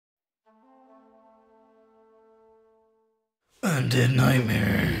Undead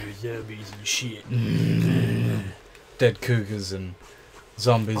nightmare. Zombies and shit. Dead cougars and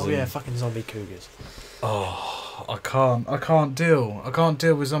zombies. Oh and... yeah, fucking zombie cougars. Oh, I can't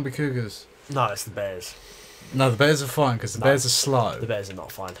deal with zombie cougars. No, it's the bears. No, the bears are fine because the bears are slow. The bears are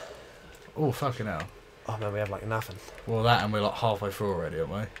not fine. Oh, fucking hell. Oh man, we have like nothing. Well, that and we're like halfway through already,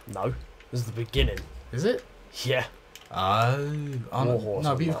 aren't we? No, this is the beginning. Is it? Yeah. Oh, Warhorse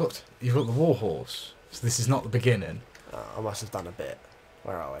no, but you've got the warhorse. So this is not the beginning. I must have done a bit.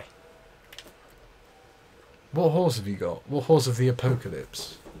 Where are we? What horse have you got? What horse of the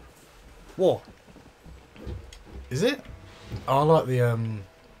apocalypse? War. Is it? Oh, I like the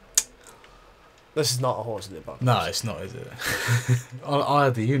This is not a horse in the box. No, it's not, is it? I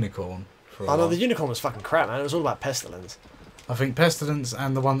had the unicorn for a while. Oh no, the unicorn was fucking crap, man. It was all about pestilence. I think pestilence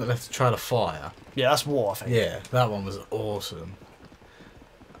and the one that left a trail of fire. Yeah, that's war, I think. Yeah, that one was awesome.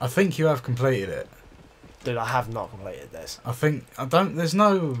 I think you have completed it. Dude, I have not completed this. There's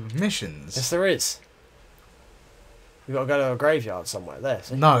no missions. Yes, there is. We gotta go to a graveyard somewhere. There.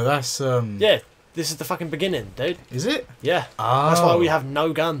 See? No, that's Yeah, this is the fucking beginning, dude. Is it? Yeah. Oh. That's why we have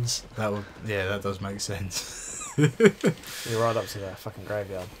no guns. That does make sense. You're right up to the fucking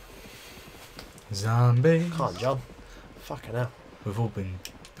graveyard. Zombies. Can't, John. Fucking hell. We're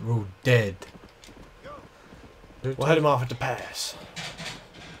all dead. We'll head him off at the pass.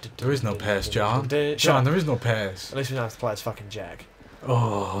 There is no pass, John. John, there is no pass. At least we don't have to play as fucking Jack.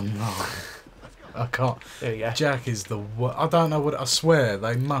 Oh no. I can't. There you go. Jack is the I don't know what. I swear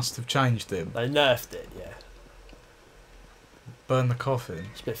they must have changed him. They nerfed it, yeah. Burn the coffin.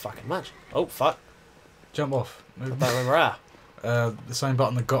 It's a bit fucking much. Oh, fuck. Jump off. I don't remember how. The same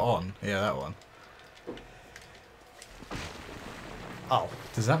button that got on. Yeah, that one. Oh.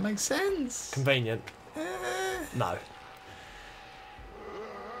 Does that make sense? Convenient. No.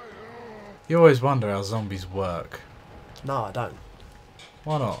 You always wonder how zombies work. No, I don't.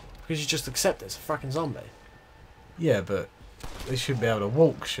 Why not? Because you just accept it's a fucking zombie. Yeah, but they should be able to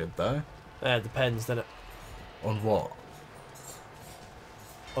walk, should they? Yeah, it depends, doesn't it? On what?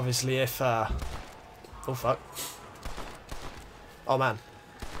 Obviously, if, oh, fuck. Oh, man.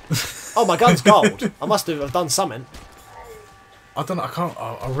 Oh, my gun's gold. I must have done something. I don't know,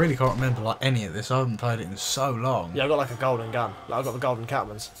 I really can't remember, like, any of this. I haven't played it in so long. Yeah, I got, like, a golden gun. Like, I got the golden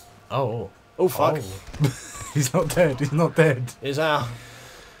Catman's. Oh. Oh, fuck. Oh. He's not dead, he's not dead. He's out.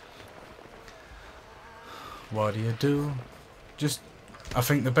 What do? I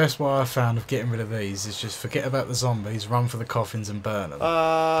think the best way I found of getting rid of these is just forget about the zombies, run for the coffins and burn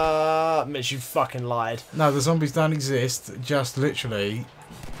them. Mitch, you fucking lied. No, the zombies don't exist. Just literally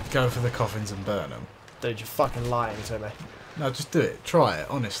go for the coffins and burn them. Dude, you're fucking lying to me. No, just do it. Try it.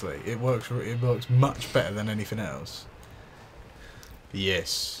 Honestly, it works. It works much better than anything else.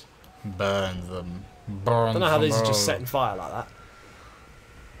 Yes, burn them. Burn. I don't know how these are just setting fire like that.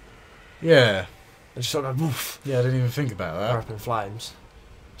 Yeah. They just sort of go woof. Yeah, I didn't even think about They're that. up in flames.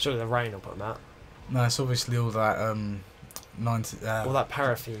 Surely the rain will put them out. No, it's obviously all that All that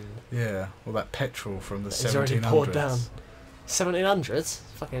paraffin. Yeah, all that petrol from the 1700s. It's already poured down. 1700s?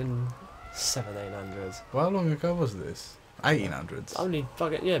 Fucking 1700s. Well, how long ago was this? 1800s. Only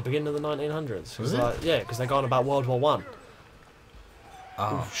fucking, yeah, beginning of the 1900s. Was it? Like, yeah, because they're going about World War One.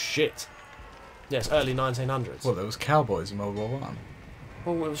 Oh. Oh shit. Yes, early 1900s. Well, there was Cowboys in World War One.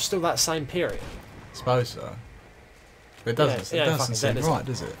 Well, it was still that same period. Suppose so. But it doesn't, Yeah, it doesn't fucking seem dead, right,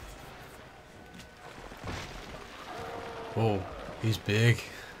 does it? Oh, he's big.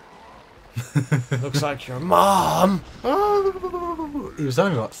 Looks like your mom. Oh, he was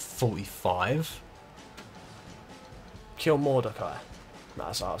only like 45. Kill Mordecai.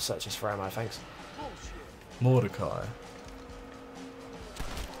 No, so I'll search this for ammo, thanks. Mordecai.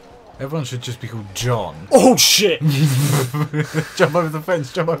 Everyone should just be called John. Oh shit! Jump over the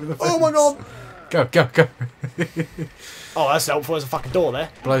fence, jump over the fence. Oh my god! Go, go, go. Oh, that's helpful. There's a fucking door there.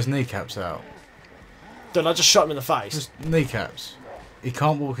 Blows kneecaps out. Dude, I just shot him in the face. Just kneecaps. He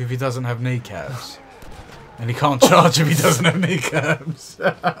can't walk if he doesn't have kneecaps. And he can't charge if he doesn't have kneecaps.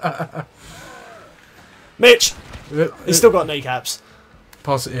 Mitch! He's still got kneecaps.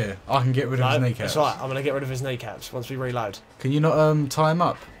 Pass it here. I can get rid of his kneecaps. That's right. I'm going to get rid of his kneecaps once we reload. Can you not tie him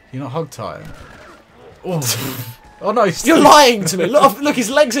up? You not hog tie him? Oh, oh no! You're lying to me. Look, his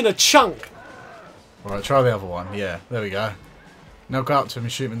leg's in a chunk. All right, try the other one. Yeah, there we go. Now go up to him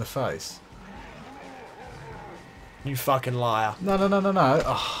and shoot him in the face. You fucking liar. No, no, no, no, no.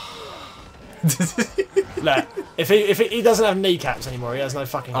 Oh. Look, if he doesn't have kneecaps anymore, he has no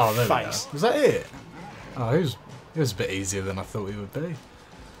fucking there face. we go. Was that it? Oh, it was a bit easier than I thought it would be.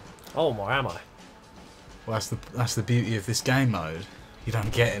 Oh, more ammo. Well, that's the beauty of this game mode. You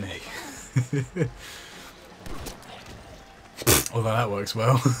don't get any. Although that works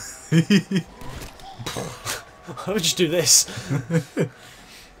well. Why would you do this?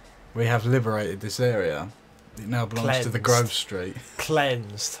 We have liberated this area. It now belongs to the Grove Street.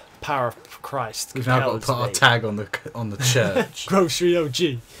 Cleansed. Power of Christ. We've now got to put our tag on the church. Grove Street OG.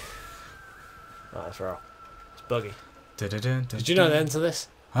 Right, that's right. It's buggy. Did you know the end to this?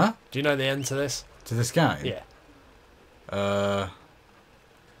 Huh? Do you know the end to this? To this game? Yeah. I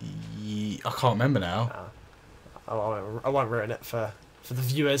can't remember now. I won't ruin it for the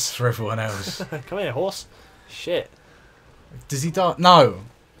viewers. For everyone else. Come here, horse. Shit. Does he die? No.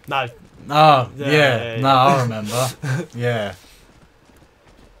 No. Oh, Yeah. yeah. No, I remember. Yeah.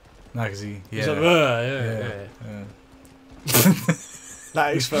 No, because he... He's Yeah. like, Yeah.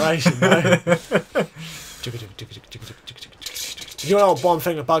 That explanation, though. You know what one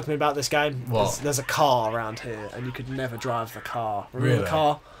thing that bugged me about this game? What? There's a car around here, and you could never drive the car. Remember Really? the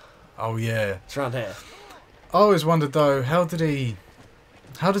car? Oh, yeah. It's around here. I always wondered, though, how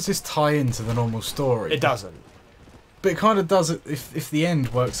does this tie into the normal story? It doesn't. But it kind of does it if the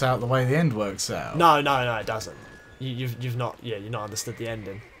end works out the way the end works out. No, it doesn't. You've not understood the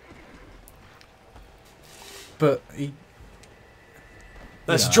ending. But he...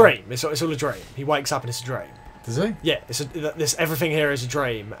 No, it's a dream. It's all a dream. He wakes up and it's a dream. Does he? Yeah, everything here is a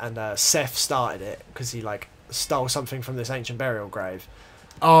dream, and Seth started it because he stole something from this ancient burial grave.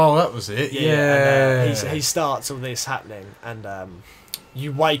 Oh, that was it. Yeah. And, he starts all this happening, and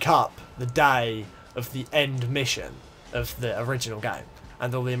you wake up the day of the end mission of the original game,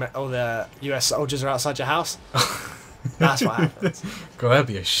 and all the US soldiers are outside your house. That's what happens. God, that'd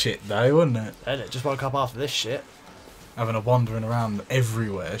be a shit day, wouldn't it? And it just woke up after this shit. Having a wandering around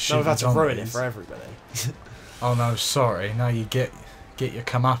everywhere. No, we've had to ruin it for everybody. Oh no, sorry. Now you get your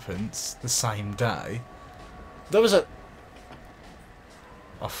comeuppance the same day. There was a...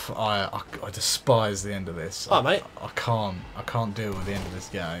 I despise the end of this. Oh, mate. I can't deal with the end of this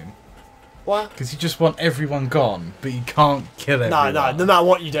game. Why? Because you just want everyone gone, but you can't kill everyone. No matter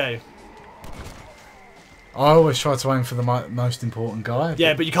what you do. I always try to aim for the most important guy.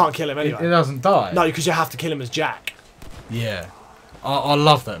 Yeah, but you can't kill him anyway. It doesn't die. No, because you have to kill him as Jack. Yeah. I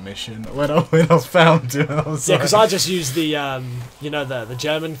love that mission. When I found him, I was because I just used the the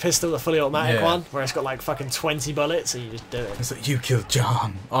German pistol, the fully automatic one, where it's got like fucking 20 bullets, and you just do it. It's like, you killed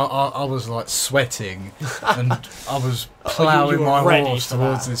John. I was like sweating, and I was ploughing my horse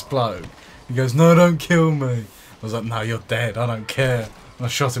towards this bloke. He goes, "No, don't kill me." I was like, "No, you're dead. I don't care." And I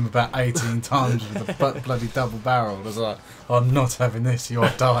shot him about 18 times with a bloody double barrel. I was like, "I'm not having this. You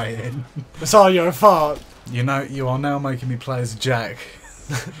are dying." It's all your fault. You are now making me play as Jack,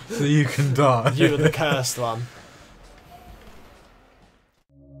 so you can die. You were the cursed one.